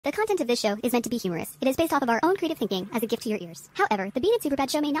The content of this show is meant to be humorous. It is based off of our own creative thinking as a gift to your ears. However, the Bean and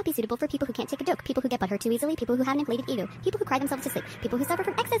Superbad show may not be suitable for people who can't take a joke, people who get butthurt too easily, people who have an inflated ego, people who cry themselves to sleep, people who suffer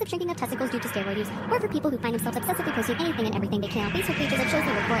from excessive shrinking of testicles due to steroid use, or for people who find themselves obsessively posting anything and everything they can on Facebook pages of shows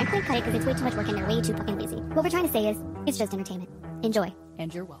they work for and can't cut it because it's way too much work and they're way too fucking lazy. What we're trying to say is, it's just entertainment. Enjoy.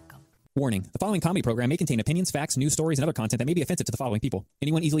 And you're welcome. Warning, the following comedy program may contain opinions, facts, news stories, and other content that may be offensive to the following people.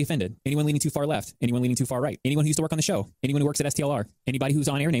 Anyone easily offended, anyone leaning too far left, anyone leaning too far right, anyone who used to work on the show, anyone who works at STLR, anybody whose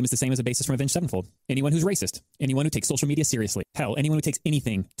on-air name is the same as a bassist from Avenged Sevenfold, anyone who's racist, anyone who takes social media seriously, hell, anyone who takes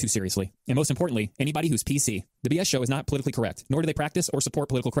anything too seriously, and most importantly, anybody who's PC. The BS show is not politically correct, nor do they practice or support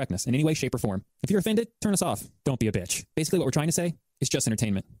political correctness in any way, shape, or form. If you're offended, turn us off. Don't be a bitch. Basically, what we're trying to say is just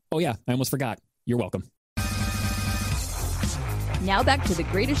entertainment. Oh yeah, I almost forgot. You're welcome. Now back to the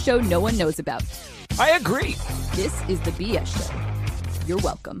greatest show no one knows about. I agree. This is the BS Show. You're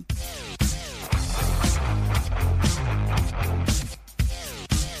welcome.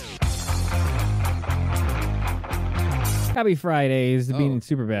 Happy Fridays, the Bean and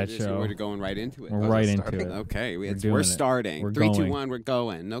Superbad show. We're going right into it. We're right into it. Okay, we're We're starting. We're 3, 2, going. 1, we're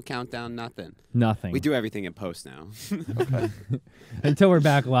going. No countdown, nothing. Nothing. We do everything in post now. Until we're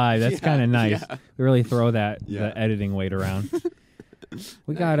back live. That's kind of nice. Yeah. We really throw the editing weight around.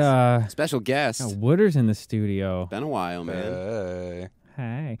 We got special guest. Wooderz in the studio. Been a while, man.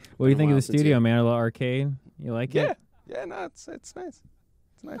 Hey. What do you think of the studio, man? A little arcade? You like it? Yeah, no, it's nice. It's nice.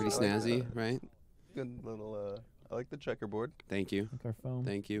 Pretty snazzy, right? Good little, I like the checkerboard. Thank you. Like our phone.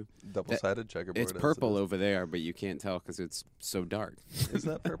 Thank you. Double-sided checkerboard. It's purple over there, but you can't tell because it's so dark. Is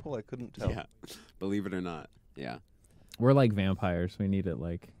that purple? I couldn't tell. Yeah. Believe it or not. Yeah. We're like vampires. We need it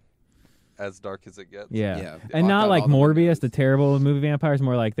like... As dark as it gets. Yeah. And not like Morbius, the terrible movie vampires,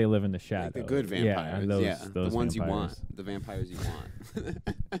 more like they live in the shadows. Like the good vampires. Those the ones vampires. you want. The vampires you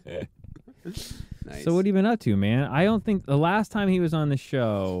want. Nice. So what have you been up to, man? I don't think... The last time he was on the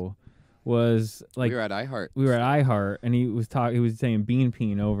show... was like we were at iHeart. And he was saying bean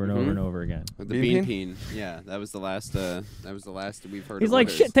peen over and over and over again. The bean peen. Yeah, that was the last we've heard. He's of like,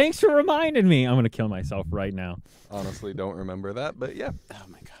 Wooderz. shit, thanks for reminding me. I'm gonna kill myself right now. Honestly, don't remember that, but yeah. Oh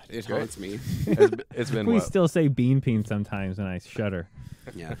my god, it haunts me. It's been We what? still say bean peen sometimes and I shudder.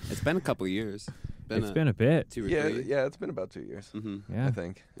 Yeah, it's been a couple of years. It's been a bit. 2 or 3. Yeah, it's been about 2 years. Mm-hmm. Yeah. I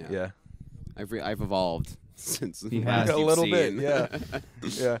think. Yeah. I've evolved since He has. last A you've little seen. bit,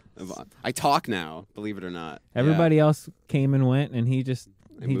 yeah. I talk now, believe it or not. Everybody else came and went and he just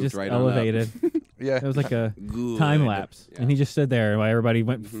moved right on elevated. Yeah. It was like a Good. time lapse. Yeah. And he just stood there while everybody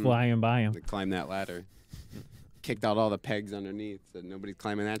went flying by him. They climbed that ladder. Kicked out all the pegs underneath. Said nobody's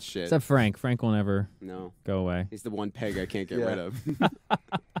climbing that shit. Except Frank. Frank will never No. go away. He's the one peg I can't get rid of.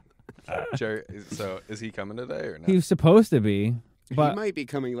 Jerry, so is he coming today or not? He was supposed to be. But he might be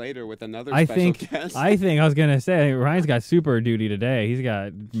coming later with another I special think guest. I was gonna say Ryan's got super duty today. He's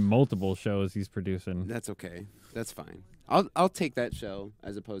got multiple shows he's producing. That's okay. That's fine. I'll take that show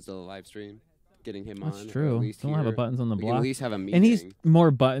as opposed to the live stream. Getting him on. That's or true. At least Don't have a buttons on the we can block. at least have a meeting. And he's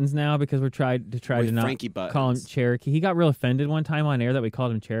more buttons now because we're trying With to not Frankie Buttons. call him Cherokee. He got real offended one time on air that we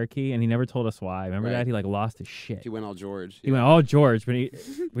called him Cherokee, and he never told us why. Remember Right. that? He like lost his shit. He went all George. He went all George, but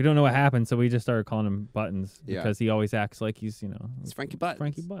we don't know what happened, so we just started calling him Buttons Yeah. because he always acts like he's It's Frankie Buttons.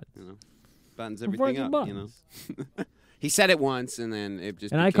 Frankie Buttons. You know, buttons Frankie everything up. Buttons. You know. He said it once, and then it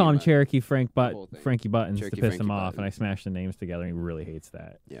just. And I call him became Cherokee whole thing. Frankie Buttons Cherokee to piss Frankie him off, and I Buttons. smashed the names together, and he really hates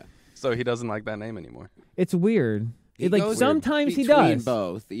that. Yeah. So he doesn't like that name anymore. It's weird. He Like goes sometimes he between does.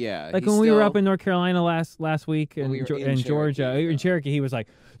 both. Yeah. Like he's when we were still- up in North Carolina last week When in, we were in in Georgia, Cherokee, in yeah. Cherokee, he was like,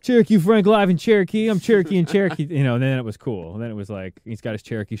 Cherokee Frank live in Cherokee. I'm Cherokee in Cherokee. And then it was cool. And then it was like, he's got his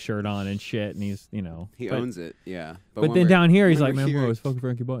Cherokee shirt on and shit. And he's, He but- owns it. Yeah. But when then we're- down here, he's when like, we're man, bro, here- it's fucking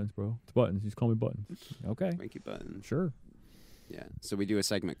Frankie Buttons, bro. It's Buttons. Just call me Buttons. Okay. Frankie Buttons. Sure. Yeah. So we do a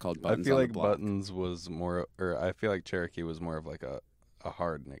segment called Buttons I feel on like the Block. Buttons was more, or I feel like Cherokee was more of like a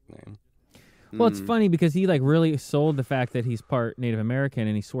hard nickname. Well, it's funny because he like really sold the fact that he's part Native American,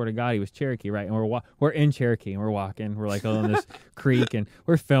 and he swore to God he was Cherokee, right? And we're in Cherokee, and we're walking, we're like on this creek, and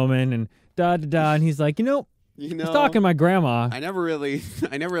we're filming, and da da da, and he's like, You know, he's talking to my grandma, I never really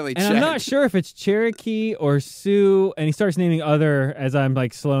and checked. I'm not sure if it's Cherokee or Sioux, and he starts naming other as I'm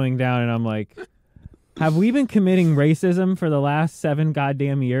like slowing down, and I'm like, have we been committing racism for the last 7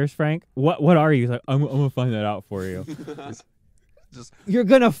 goddamn years, Frank? What are you? He's like, I'm gonna find that out for you. You're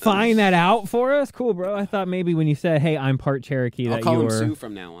gonna find that out for us? Cool, bro. I thought maybe when you said, "Hey, I'm part Cherokee," I'll that call you him were Sue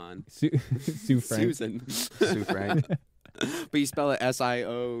from now on. Sue Frank. Susan. Sue Frank. But you spell it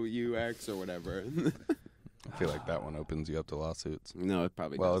Sioux or whatever. I feel like that one opens you up to lawsuits. No, it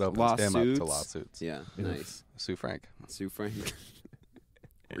probably Well, does. it opens him up to Lawsuits? lawsuits. Yeah, nice. Sue Frank. Sue Frank.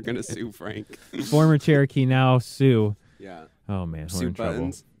 We're gonna sue Frank. Former Cherokee, now Sue. Yeah. Oh man, we're Sue in trouble.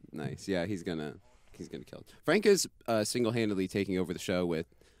 Buttons. Nice. Yeah, he's gonna kill it. Frank is single-handedly taking over the show with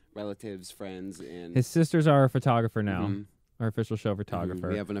relatives, friends, and His sisters are a photographer now. Mhm. Our official show photographer.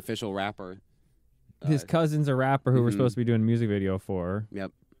 We have an official rapper. His cousin's a rapper who we're Mhm. supposed to be doing a music video for.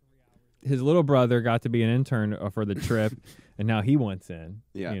 Yep. His little brother got to be an intern for the trip, and now he wants in.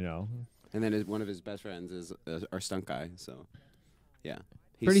 Yeah. You know. And then one of his best friends is our stunt guy. So, yeah.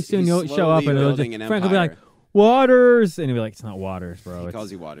 Pretty soon you'll show up and it'll building just, an Frank will be like, empire. Wooderz, and he'll be like, it's not Wooderz, bro. He It's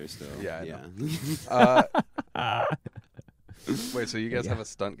calls you Wooderz still. Yeah, Yeah. Wait, so you guys have a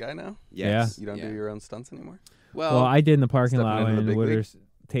stunt guy now? Yes. You don't do your own stunts anymore? well, I did in the parking stepping lot into when the big Wooderz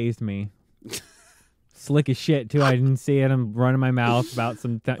tased me. Slick as shit too. I didn't see it. I'm running my mouth about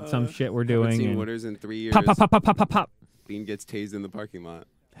some shit we're Haven't doing. seen and Wooderz in 3 years. pop, pop, pop, pop, pop, pop, pop. Bean gets tased in the parking lot.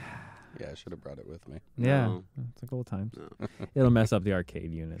 Yeah, I should have brought it with me. Yeah, No. it's like old times. No. It'll mess up the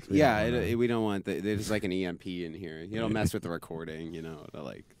arcade units. We Yeah, don't wanna- we don't want there's like an EMP in here. You don't mess with the recording, the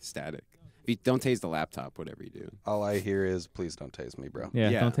like static. If you don't tase the laptop, whatever you do. All I hear is, please don't tase me, bro. yeah,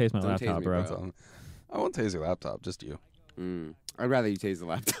 Yeah, don't taste my don't tase laptop, me, bro. bro. That's all. I won't tase your laptop, just you. I'd rather you tase the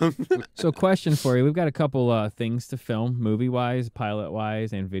laptop. So, question for you: we've got a couple things to film, movie-wise,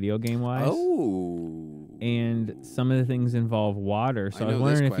 pilot-wise, and video game-wise. Oh. And some of the things involve water. So I I was know this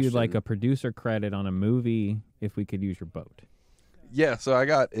wondering if you'd like question. a producer credit on a movie if we could use your boat. Yeah, so I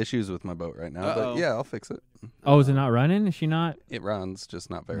got issues with my boat right now, Uh-oh. but yeah, I'll fix it. Oh, is it not running? Is she not? It runs, just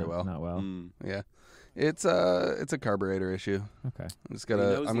not very No, well. Not well. Yeah, it's a carburetor issue. Okay. I'm just He gonna.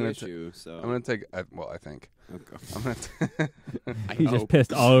 knows I'm the gonna. issue, so I'm gonna take. I think. Okay. I'm gonna. I He's just hope.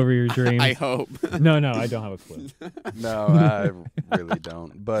 pissed all over your dreams. I hope. No, I don't have a clue. No, I really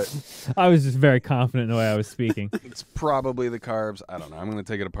don't. But I was just very confident in the way I was speaking. it's probably the carbs. I don't know. I'm gonna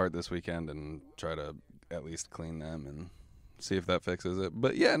take it apart this weekend and try to at least clean them and see if that fixes it.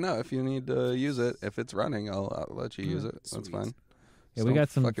 But yeah, no. If you need to use it, if it's running, I'll let you use it. That's Sweet. fine. Yeah, Just we don't got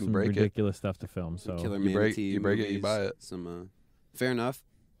some fucking break it. ridiculous stuff to film. So Killer You break- Manatee you break it, you movies, buy it. Some fair enough.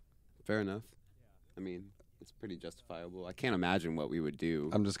 Fair enough. I mean, it's pretty justifiable. I can't imagine what we would do.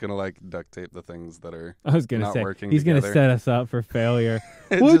 I'm just gonna like duct tape the things that are. I was gonna not say working he's gonna together. set us up for failure.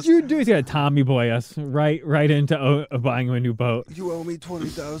 It What'd just- you do? He's gonna Tommy Boy us right into buying him a new boat. You owe me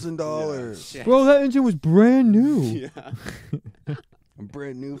 $20,000. Shit. Bro, that engine was brand new. Yeah. I'm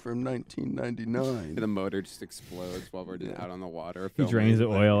brand new from 1999. The motor just explodes while we're out on the water. He drains the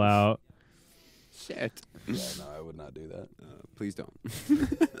filming. oil out. Shit. Yeah, no, I would not do that. Please don't.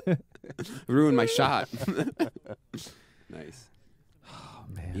 Ruin my shot. Nice. Oh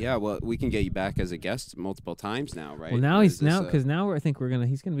man. Yeah, well, we can get you back as a guest multiple times now, right? Well, now Or he's is this now a- because now I think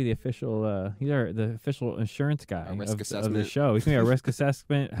he's gonna be the official. He's the official insurance guy risk of the assessment. show. He's gonna be a risk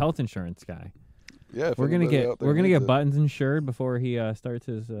assessment health insurance guy. Yeah, if We're gonna anybody get out there we're gonna needs get it. Buttons insured before he starts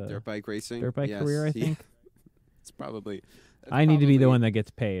his dirt bike racing. dirt bike Yes. career. I Yeah. think It's probably. that's I need to be the probably- one that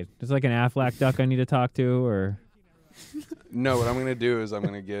gets paid. There's like an Aflac duck I need to talk to, or No, what I'm gonna do is I'm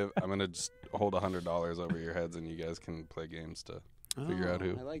gonna just hold $100 over your heads, and you guys can play games to figure out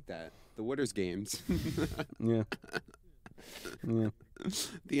who. I like that. The Wooderz games. Yeah. Yeah.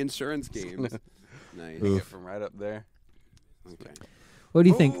 The insurance games. Nice. Take it from right up there. Okay. what do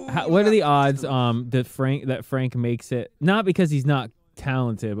you think? Oh, What are the yeah. odds that Frank makes it? Not because he's not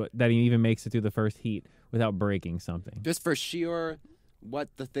talented, but that he even makes it through the first heat without breaking something. Just for sure, what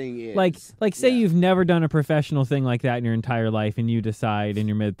the thing is. Like say Yeah. you've never done a professional thing like that in your entire life, and you decide in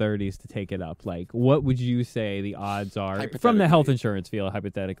your mid-30s to take it up. Like, what would you say the odds are from the health Hypothetically. insurance field,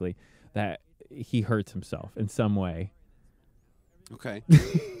 hypothetically, that he hurts himself in some way? Okay.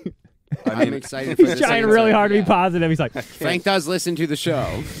 I I'm mean, excited for He's this trying answer. really hard to be Yeah. positive. He's like, Frank does listen to the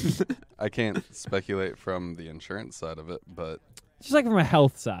show. I can't speculate from the insurance side of it, but just like from a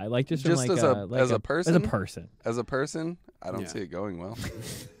health side, like just from Just like as a- like as a person? as a person. as a person, I don't Yeah. see it going well.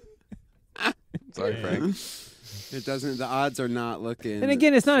 Sorry, Frank. It doesn't. The odds are not looking. And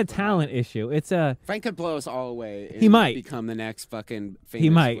again, it's not a talent issue. It's a Frank could blow us all away. And He might. become the next fucking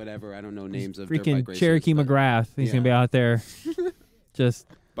famous might. whatever. I don't know names of dirt freaking bike racers, Cherokee but McGrath. He's gonna be Yeah. out there, just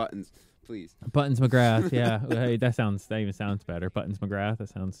Buttons, please. Buttons McGrath. Yeah, hey, that even sounds better. Buttons McGrath. That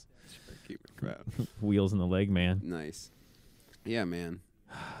sounds Keep it crap. wheels in the leg, man. Nice. Yeah, man.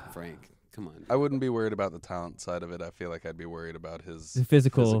 Frank, come on. I wouldn't be worried about the talent side of it. I feel like I'd be worried about his The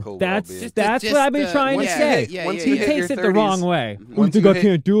physical. physical That's well-being. that's Just what I've been the- trying to yeah, say. yeah, Once yeah, you He yeah. hit takes your it the wrong 30s, way. once You you think I hit-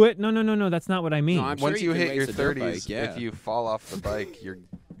 can't do it? No. That's not what I mean. No, I'm sure Once you you can hit your race a dirt 30s, bike, yeah. if you fall off the bike, you're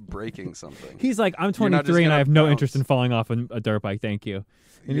breaking something. He's like, I'm You're not just 23 and I gonna have no bounce. interest in falling off a dirt bike. Thank you.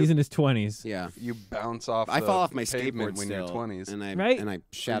 And You- he's in his 20s. Yeah. You bounce off. I the fall off my pavement skateboard when still, you're 20s. and I Right? and I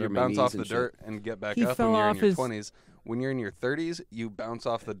shatter you my bounce knees off and the shit. dirt and get back He up fell when you're in off your his- 20s. When you're in your 30s, you bounce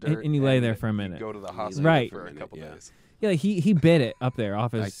off the dirt And you lay there for a minute. You go to the lay hospital Right. for for a a minute, couple yeah. days. Yeah, he bit it up there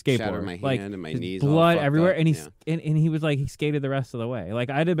off his skateboard. Shattered my like, hand and my his knees all blood fucked everywhere, up. and Yeah. and he was like he skated the rest of the way. Like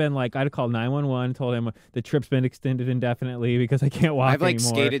I'd have called 911, told him the trip's been extended indefinitely because I can't walk I've like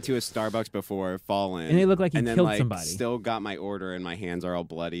anymore. skated to a Starbucks before, fallen, And it looked like he and then, killed like, somebody. Still got my order, and my hands are all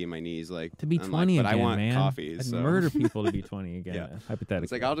bloody, and my knees like to be I'm 20 like, again, but I want man. coffee. I'd So. murder people to be 20 again. Yeah. Hypothetically,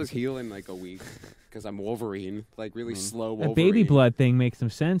 It's like I'll just heal in like a week because I'm Wolverine, like really slow Wolverine. that baby blood thing makes some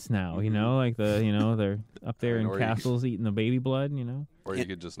sense now. You Mhm. know, like they're up there in Or you- castles eating the baby blood. You know, Or you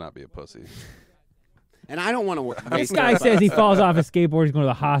could just not be a pussy. And I don't want to this waste. guy says he falls off his skateboard, he's going to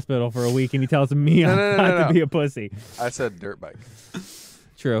the hospital for a week, and he tells me No, I'm no, no, not no. to be a pussy. I said dirt bike.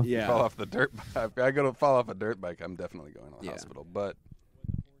 True. Yeah. Fall off the dirt bike. If I go to fall off a dirt bike, I'm definitely going to the Yeah. hospital. But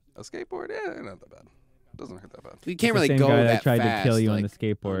a skateboard, yeah, not that bad. Doesn't hurt that bad. You can't It's the really same go guy that that tried fast, to kill you on like, the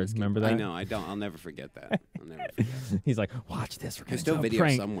skateboard. Remember that? I know. I don't. I'll never forget that. I'll never forget. He's like, watch this. We're gonna There's still do a video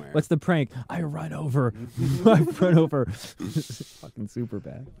prank. somewhere. What's the prank? I run over. I run over. Fucking super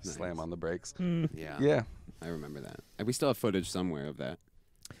bad. Slam on the brakes. Yeah. Yeah. I remember that. And we still have footage somewhere of that.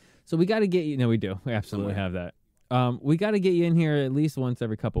 So we got to get you. No, we do. We absolutely Somewhere. have that. We got to get you in here at least once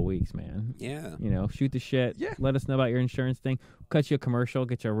every couple weeks, man. Yeah. You know, shoot the shit. Yeah. Let us know about your insurance thing. Cut you a commercial.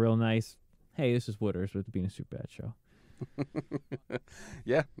 Get you a real nice. Hey, this is Wooderz with the Being a Superbad show.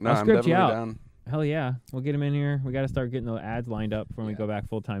 Yeah. No, I'll I'm script you definitely out. down. Hell yeah, we'll get him in here. We got to start getting the ads lined up when we Yeah. go back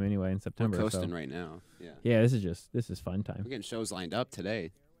full time anyway in We're September. coasting so. right now. Yeah. Yeah, this is fun time. We're getting shows lined up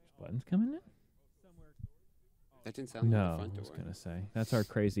today. Buttons coming in? That didn't sound No, like the I front was door. gonna say that's our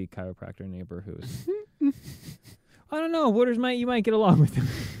crazy chiropractor neighbor who's. I don't know. Wooderz you might get along with him.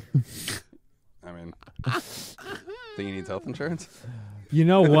 I mean, think he needs health insurance? You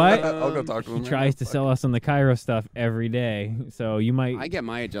know what? I'll go talk to him. He right tries now. to sell us on the Cairo stuff every day, so you might. I get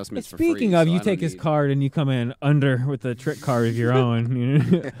my But adjustments for free. speaking of, so you I don't take his need- card and you come in under with a trick card of your own. You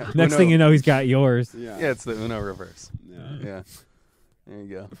know? Next Uno. thing you know, he's got yours. Yeah. Yeah, it's the Uno reverse. Yeah. Yeah. There you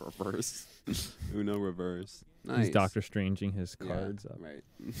go. Reverse. Uno reverse. Nice. He's Doctor Stranging his Yeah, cards up. Right.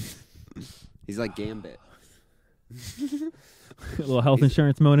 He's like Gambit. A little health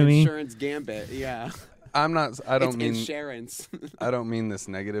insurance, mon ami. Insurance Gambit. Yeah. I'm not. I don't It's mean. insurance. I don't mean this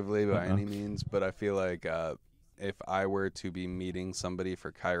negatively by Uh-uh. any means, but I feel like if I were to be meeting somebody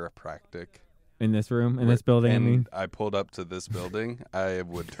for chiropractic In this room, in this building, I and mean. I pulled up to this building, I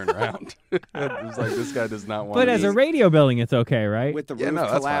would turn around. It was like this guy does not want. But to as be, a radio building, it's okay, right? With the Yeah, roof no,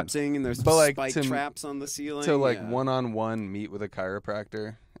 that's fine. collapsing and there's But, like, spike to- traps on the ceiling. to like yeah. one-on-one meet with a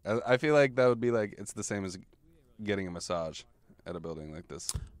chiropractor, I feel like that would be like it's the same as getting a massage at a building like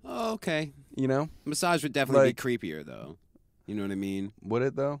this. Oh, okay. You know, Massage would definitely Like- be creepier, though. You know what I mean? would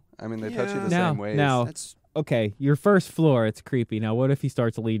it though? I mean, they touch you Yeah. the Now- same ways. now- That's Okay, your first floor, it's creepy. Now, what if he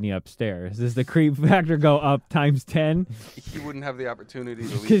starts leading you upstairs? Does the creep factor go up times 10? he wouldn't have the opportunity to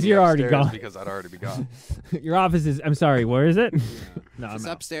leave 'Cause me you're already upstairs gone. because I'd already be gone. Your office is, I'm sorry, where is it? No, it's I'm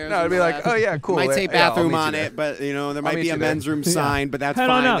out. upstairs. No, on it'd be the like, left. oh yeah, cool. Might say Yeah, I'll bathroom meet you on there. it, but you know there might meet be you a there. men's room sign, but that's Head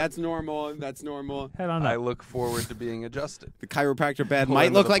on fine. up. That's normal. That's normal. Head on I up. look forward to being adjusted. The chiropractor bed Pull might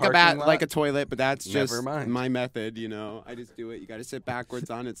into look the like a parking lot. like a toilet, but that's Never just mind. my method. You know, I just do it. You got to sit backwards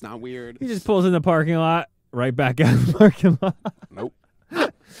on it. It's not weird. He just pulls in the parking lot, right back out of the parking lot. Nope.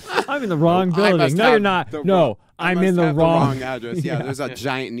 I'm in the wrong I building. must No, have you're not. the No, wrong- I I'm must in the have wrong. address. Yeah, Yeah. there's a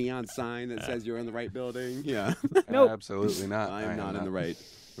giant neon sign that says you're in the right building. Yeah, Nope. Absolutely not. I am not in the right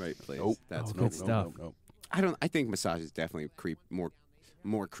place. Nope. That's Oh, nope, good stuff. Nope. I think massage is definitely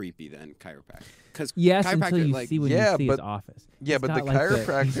more creepy than chiropractic. Because Yes, chiropractor, until you like, see when Yeah, you see his but- office. Yeah, It's but the got like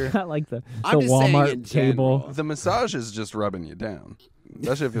chiropractor, it's got like the I'm just saying Walmart in table. general. the massage is just rubbing you down.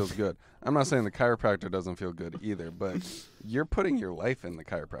 That shit feels good. I'm not saying the chiropractor doesn't feel good either, but you're putting your life in the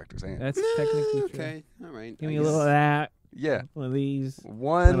chiropractor's hands. That's technically true. Okay, all right. Give I me a little of guess. that, Yeah, one of these,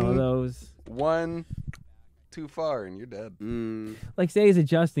 one of one those. too far and you're dead. Mm, Like, say he's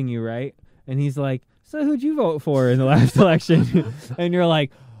adjusting you, right? And he's like, "So who'd you vote for in the last election?" And you're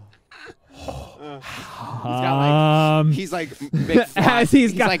like, he's like McFly. as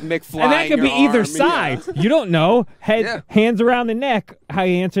he's like McFly. and that could in be your either arm, side. yeah. You don't know. Head, Yeah. hands around the neck. How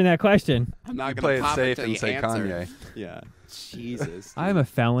you answering that question? I'm not Play gonna it pop safe till and you say answer. Kanye. Yeah. Jesus. I'm a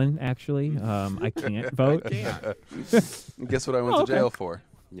felon, actually. I can't vote. Yeah. Guess what I went Oh, to jail okay. for?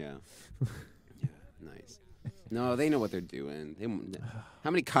 Yeah. Nice. No, they know what they're doing.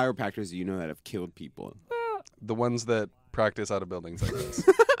 How many chiropractors do you know that have killed people? The ones that practice out of buildings like this.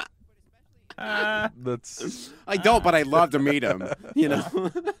 That's I don't, but I'd love to meet them. You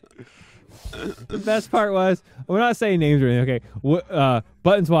know. The best part was, we're not saying names or anything, okay?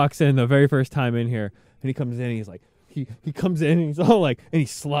 Buttons walks in the very first time in here, and he comes in, and he's like, he comes in, and he's all like, and he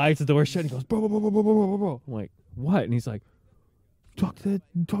slides the door shut, and he goes, bro, bro, bro, bro, bro, bro, bro, bro. I'm like, what? And he's like, talk to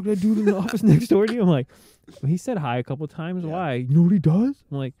that dude in the office next door to you. I'm like, he said hi a couple times. Yeah. Why? You know what he does?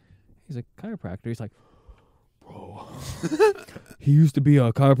 I'm like, he's a chiropractor. He's like, bro, he used to be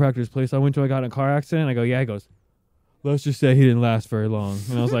a chiropractor's place I went to. I got in a car accident. I go, yeah. He goes, let's just say he didn't last very long.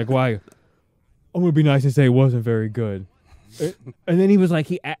 And I was like, why? I'm gonna be nice and say it wasn't very good. And then he was like,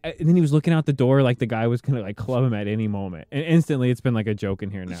 and then he was looking out the door like the guy was gonna like club him at any moment. And instantly, it's been like a joke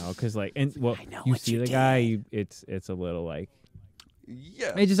in here now because like, and well, you see the guy, it's a little like,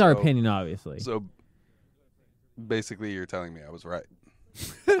 Yeah. it's just our opinion, obviously. So basically, you're telling me I was right.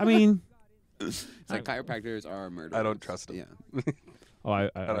 I mean, It's like chiropractors are murderers. I don't trust him. Yeah. I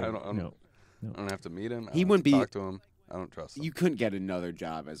don't have to meet him. I He don't wouldn't have to be- talk to him. I don't trust him. You couldn't get another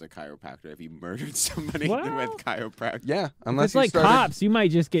job as a chiropractor if you murdered somebody Well, with chiropractic. Yeah, unless it's you like started, cops. You might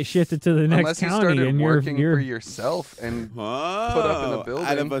just get shifted to the next unless you county, started and working you're for yourself and Oh, put up in a building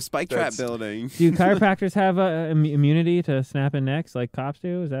out of a spike trap that's- building. Do chiropractors have immunity to snapping necks like cops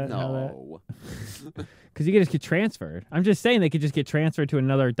do? Is that how that? No. Because you could just get transferred. I'm just saying they could just get transferred to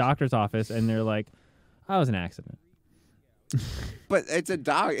another doctor's office, and they're like, "Oh, it was an accident." But it's a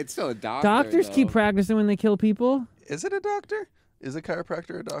dog. It's still a doctor. Doctors keep though. practicing when they kill people. Is it a doctor? Is a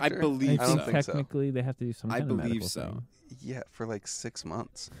chiropractor a doctor? I believe I I think don't think so. technically they have to do some I kind of believe medical so. thing. Yeah, for like 6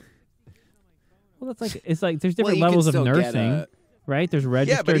 months. Well, that's like it's like there's Well, different you can levels of still get nursing, right? There's Yeah,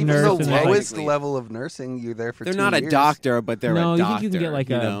 registered but even nurse. the and there's, lowest like- level of nursing, you're there for They're 2 not years. a doctor, but they're no, a you doctor. think you can get like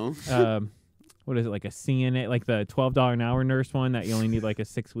you a know? what is it, like a CNA, like the $12 an hour nurse one that you only need like a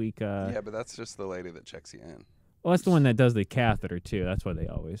 6-week. Yeah, but that's just the lady that checks you in. Well, that's the one that does the catheter too. That's why they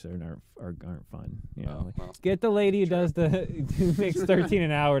always aren't fun. You know, Oh, like, well. get the lady who does the who makes $13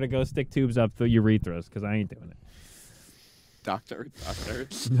 an hour to go stick tubes up the urethras because I ain't doing it. Doctor.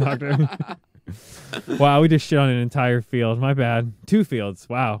 Doctor. Wow, we just shit on an entire field. My bad. 2 fields.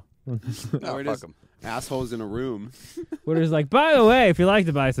 Wow. No, We're fuck just 'em. assholes in a room. Wooderz like, by the way, if you'd like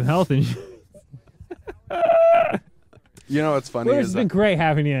to buy some health insurance, You know what's funny Wooderz, is it's been that great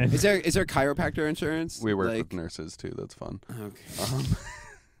having you in. Is there chiropractor insurance? we work like, with nurses too. That's fun. Okay.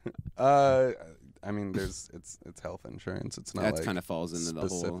 I mean, it's health insurance. It's not That like kind of falls into the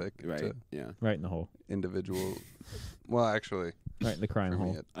whole. specific Right. to Yeah. Right in the hole. individual. Well, actually, Right in the crying for me,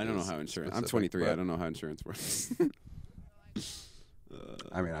 hole. I don't know is how insurance. I'm specific, 23. I but- don't know how insurance works.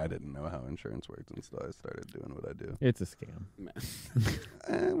 I mean, I didn't know how insurance worked until I started doing what I do. It's a scam.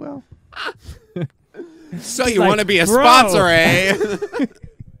 Well, So you like, want to be a bro. sponsor, eh?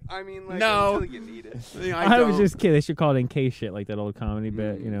 I mean, like, No. until you need it. I was just kidding. They should call it in case shit, like that old comedy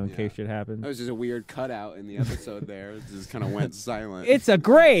bit, you know, in yeah. case shit happens. That was just a weird cutout in the episode there. It just kind of went silent. It's a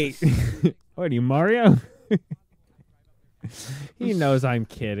great. What are you, Mario? He knows I'm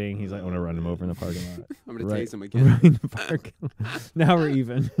kidding. He's like, I want to run him over in the parking lot. I'm going to Right. tase him again. Right in the parking lot. Now we're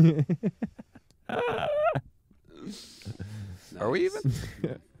even. Are we even?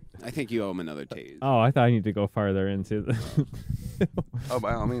 I think you owe him another tase. Oh, I thought I need to go farther into the. Oh,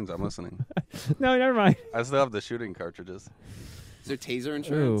 by all means, I'm listening. No, never mind. I still have the shooting cartridges. Is there taser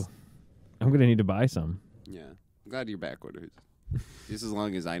insurance? Ooh, I'm gonna need to buy some. Yeah. I'm glad you're back, Wooderz. Just as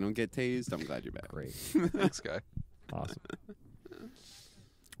long as I don't get tased, I'm glad you're back. Great, Thanks, guy. awesome.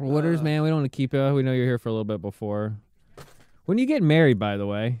 Well, Wooderz, man, we don't want to keep you. We know you're here for a little bit before. When you get married, by the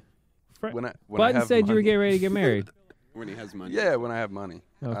way, When I Button have said you were money. getting ready to get married. When he has money. Yeah, when I have money.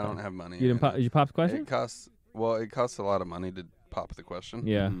 Okay. I don't have money. You didn't pop? Did you pop the question? It costs. Well, it costs a lot of money to pop the question.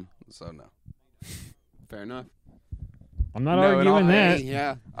 Yeah, Mhm. So no. Fair enough. I'm not No, in all arguing that. Hey,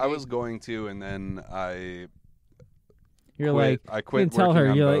 yeah. I was going to, and then I You're quit. like, I you quit can tell working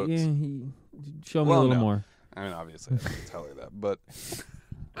her. on You're boats. like, show me Well, a little no. more. I mean, obviously, I didn't tell her that, but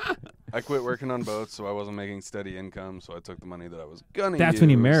I quit working on boats, so I wasn't making steady income. So I took the money that I was gonna. That's when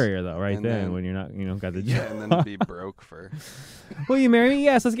you use, marry her, though, right and then, then- when you're not, got the Yeah, job. and then be broke for. Will you marry me?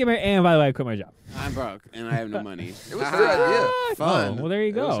 Yes, let's get married. And by the way, I quit my job. I'm broke and I have no money. It was her idea. Fun. Oh, well, there you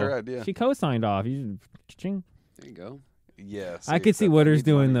It go. was her idea. She co-signed off. Ching. There you go. Yeah. I could see except Wooderz needs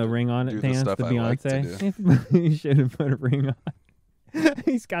doing money the to ring on do it the dance, stuff the I like to Beyonce. He should have put a ring on.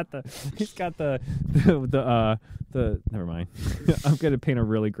 he's got the never mind. I'm gonna paint a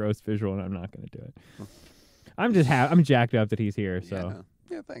really gross visual and I'm not gonna do it. I'm just I'm jacked up that he's here, so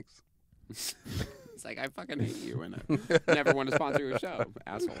Yeah, thanks. It's like I fucking hate you and I never want to sponsor your show,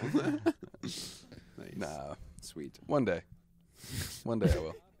 asshole. Nice. Nah. Sweet. One day I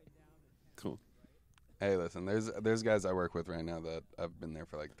will. Cool. Hey, listen. There's guys I work with right now that I've been there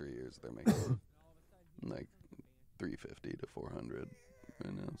for like 3 years. They're making like 350 to 400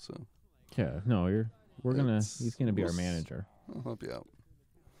 right now. So yeah, no, he's gonna be our we'll manager. I'll help you out.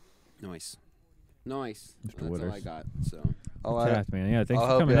 Nice. Nice. Mr. That's all Wooderz. I got. So I'll Chat, man. Yeah, thanks I'll for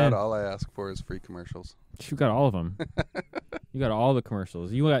help coming you out. in. All I ask for is free commercials. You got all of them. You got all the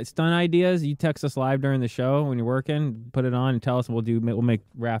commercials. You got stunt ideas. You text us live during the show when you're working. Put it on and tell us. We'll make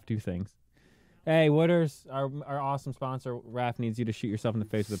Raph do things. Hey, Wooderz, our awesome sponsor, Raph needs you to shoot yourself in the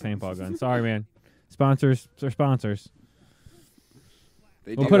face with a paintball gun. Sorry, man. Sponsors are sponsors.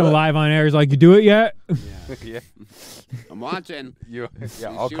 We'll put him live on air. He's like, you do it yet? Yeah. I'm watching.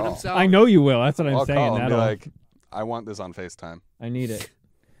 I'll shoot call. himself. I know you will. That's what I'm I'll saying. call and be That'll- like, I want this on FaceTime. I need it.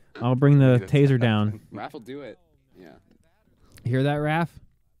 I'll bring the taser down. Raph will do it. Yeah. Hear that, Raph?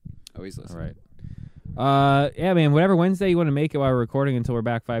 Oh, he's All listening. right. Yeah, man. Whatever Wednesday you want to make it while we're recording until we're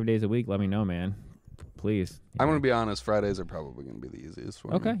back 5 days a week, let me know, man. Please. I'm going to be honest. Fridays are probably going to be the easiest for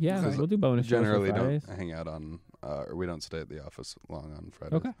me. Okay, yeah. Because We'll do bonus shows for generally Fridays. don't hang out on, or we don't stay at the office long on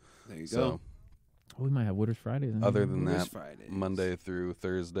Fridays. Okay. There you So go. We might have Wooderz Fridays. other than Wooderz that, Fridays. Monday through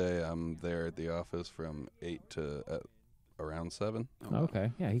Thursday, I'm there at the office from 8 to around 7. Oh,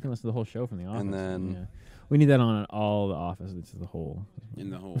 okay. Yeah, he can listen to the whole show from the office. And then- yeah. We need that on all the offices. This is the whole. In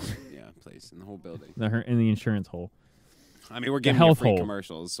the whole place, in the whole building. In the insurance hole. I mean, we're giving health you free hole.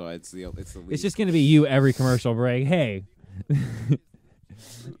 commercials, so it's the least. It's just going to be you every commercial break. Hey.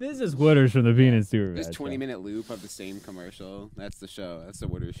 This is Wooderz from the Bean and Super This Bad 20-minute loop of the same commercial. That's the show. That's the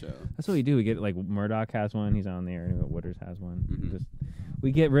Wooderz show. That's what we do. We get like Murdoch has one. He's on there. And Wooderz has one. Mhm.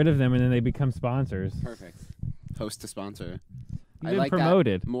 We get rid of them and then they become sponsors. Perfect. Host to sponsor. You've I been like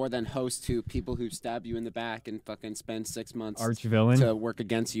promoted. that more than host to people who stab you in the back and fucking spend 6 months Arch villain. to work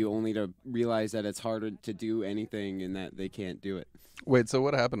against you, only to realize that it's harder to do anything and that they can't do it. Wait, so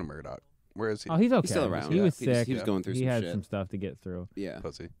what happened to Murdoch? Where is he? Oh, he's okay. still around. He was He was sick. going through He some had shit. some stuff to get through. Yeah.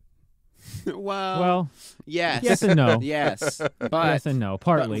 Pussy. Well, yes. yes and no. Yes. But, yes and no.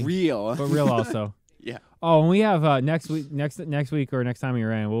 Partly. but real. But real also. Yeah. Oh, and we have next week or next time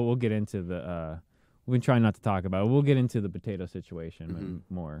you're in, we'll get into the. We've been trying not to talk about it. We'll get into the potato situation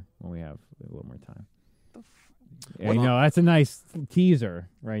more when we have a little more time. Yeah, you know, that's a nice teaser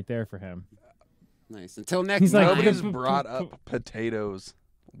right there for him. Nice. Until next He's like, time. Nobody's brought up potatoes.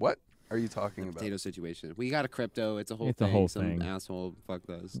 What are you talking about? Potato situation. We got a crypto. It's a whole It's a thing. whole Some thing. asshole fucked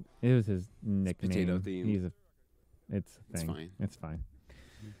us. It was his nickname. potato themed. It's a It's thing. fine. It's fine.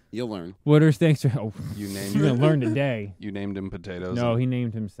 You'll learn. Wooderz, thanks for. Oh, You named you're gonna him. learn today. You named him potatoes. No, and, he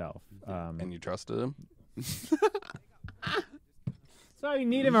named himself. and you trusted him. So you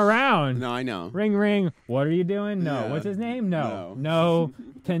need him around. No, I know. Ring, ring. What are you doing? No. Yeah. What's his name? No.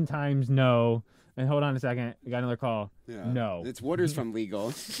 10 times no. And hold on a second. We got another call. Yeah. No. It's Wooderz from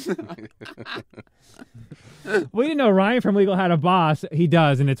Legal. We didn't know Ryan from Legal had a boss. He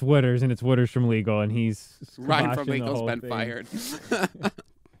does, and it's Wooderz, and it's Wooderz from Legal, and he's Ryan from squashing the Legal's whole been thing. fired.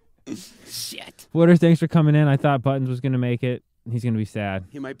 Shit. Wooderz, thanks for coming in. I thought Buttons was going to make it. He's going to be sad.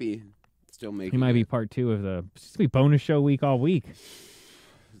 He might be still making He might be it. part 2 of the. It's going to be bonus show week all week.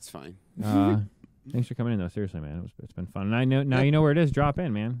 It's fine. Thanks for coming in, though. Seriously, man. It's been fun. And I know now you know where it is. Drop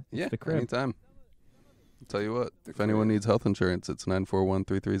in, man. It's Yeah, the crib. anytime. I'll tell you what, if anyone needs health insurance, it's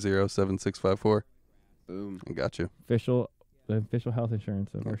 941-330-7654. Boom. I got you. The official health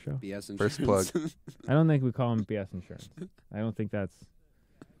insurance of our show. BS insurance. First plug. I don't think we call him BS insurance. I don't think that's.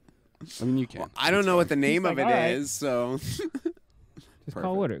 I mean, you can. I don't know what the name He's of like, it "All right." is, so Just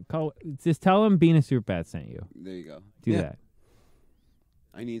call Wooderz. Just tell him Bean and Superbad sent you. there you go. Do Yeah. that.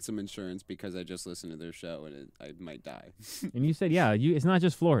 I need some insurance because I just listened to their show and I might die. And you said, yeah, it's not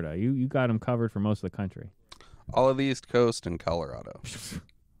just Florida. You got them covered for most of the country. All of the East Coast and Colorado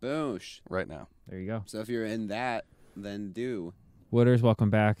Boosh. right now. There you go. So if you're in that, then do. Wooderz, welcome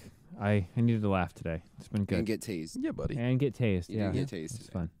back. I needed to laugh today. It's been good. And get tased. Yeah, buddy. And get tased. You Yeah, did get tased It's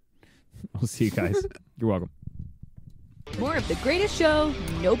today. fun. We'll see you guys. You're welcome. More of the greatest show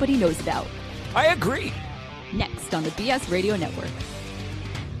nobody knows about. I agree. Next on the BS Radio Network.